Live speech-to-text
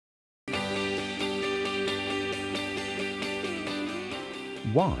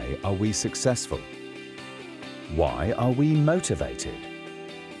Why are we successful? Why are we motivated?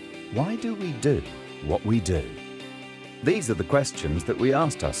 Why do we do what we do? These are the questions that we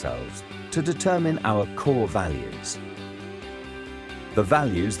asked ourselves to determine our core values. The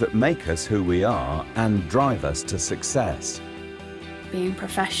values that make us who we are and drive us to success. Being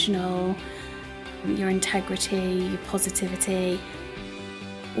professional, your integrity, your positivity,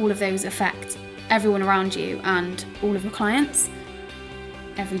 all of those affect everyone around you and all of your clients.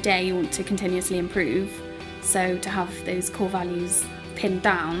 Every day you want to continuously improve, so to have those core values pinned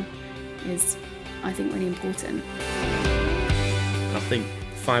down is, I think, really important. I think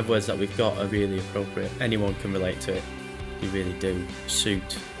 5 words that we've got are really appropriate. Anyone can relate to it. You really do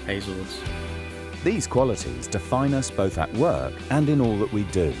suit Hazelwoods. These qualities define us both at work and in all that we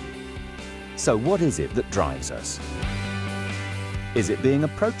do. So what is it that drives us? Is it being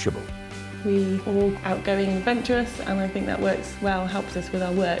approachable? We are all outgoing and adventurous, and I think that works well, helps us with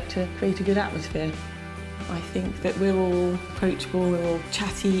our work to create a good atmosphere. I think that we're all approachable, we're all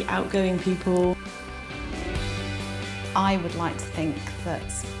chatty, outgoing people. I would like to think that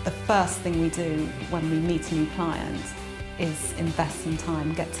the first thing we do when we meet a new client is invest some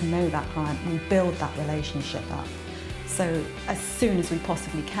time, get to know that client and build that relationship up. So as soon as we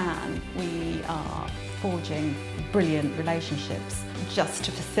possibly can, we are forging brilliant relationships just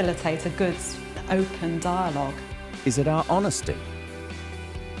to facilitate a good, open dialogue. Is it our honesty?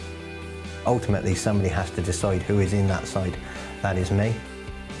 Ultimately, somebody has to decide who is in that side. That is me.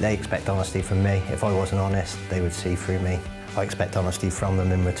 They expect honesty from me. If I wasn't honest, they would see through me. I expect honesty from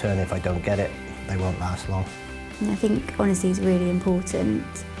them in return. If I don't get it, they won't last long. And I think honesty is really important.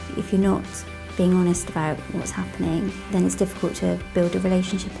 If you're not being honest about what's happening, then it's difficult to build a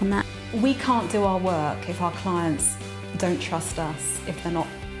relationship on that. We can't do our work if our clients don't trust us, if they're not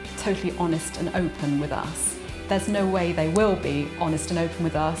totally honest and open with us. There's no way they will be honest and open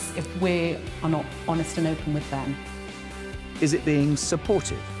with us if we are not honest and open with them. Is it being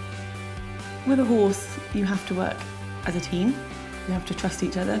supportive? With a horse, you have to work as a team, you have to trust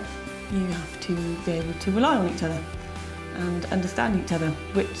each other, you have to be able to rely on each other and understand each other,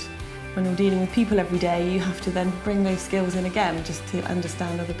 which when you're dealing with people every day, you have to then bring those skills in again just to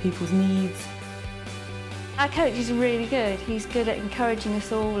understand other people's needs. Our coach is really good. He's good at encouraging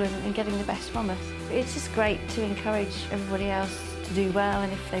us all and getting the best from us. It's just great to encourage everybody else to do well,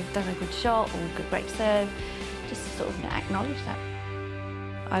 and if they've done a good shot or a great serve, just to sort of acknowledge that.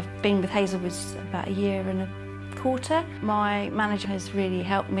 I've been with Hazelwoods about 1.25 years. My manager has really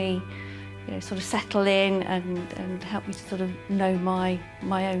helped me, sort of settle in and help me to sort of know my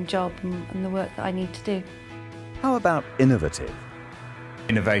own job and the work that I need to do. How about innovative?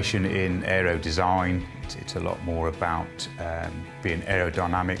 Innovation in aero design, it's a lot more about being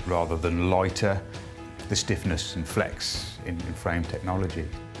aerodynamic rather than lighter. The stiffness and flex in frame technology.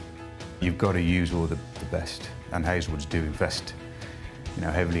 You've got to use all the best, and Hazelwoods do invest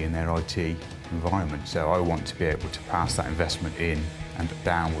heavily in their IT environment, so I want to be able to pass that investment in and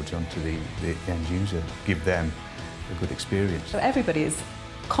downwards onto the end user, give them a good experience. So everybody is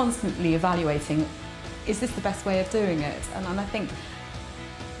constantly evaluating, is this the best way of doing it? And I think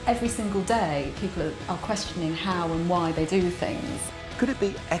every single day people are questioning how and why they do things. Could it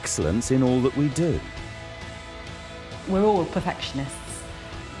be excellence in all that we do? We're all perfectionists.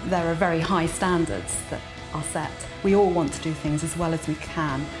 There are very high standards that are set. We all want to do things as well as we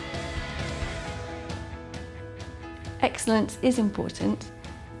can. Excellence is important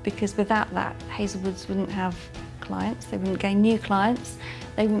because without that, Hazelwoods wouldn't have clients, they wouldn't gain new clients,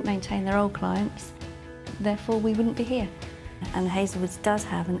 they wouldn't maintain their old clients, therefore we wouldn't be here. And Hazelwoods does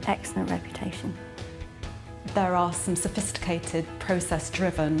have an excellent reputation. There are some sophisticated,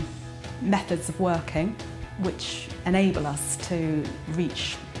 process-driven methods of working which enable us to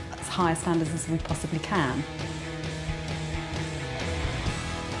reach as high standards as we possibly can.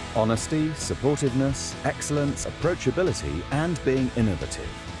 Honesty, supportiveness, excellence, approachability and being innovative.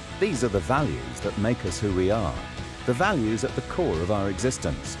 These are the values that make us who we are. The values at the core of our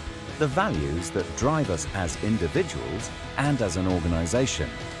existence. The values that drive us as individuals and as an organisation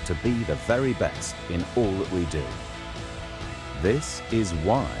to be the very best in all that we do. This is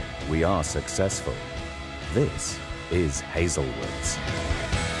why we are successful. This is Hazelwoods.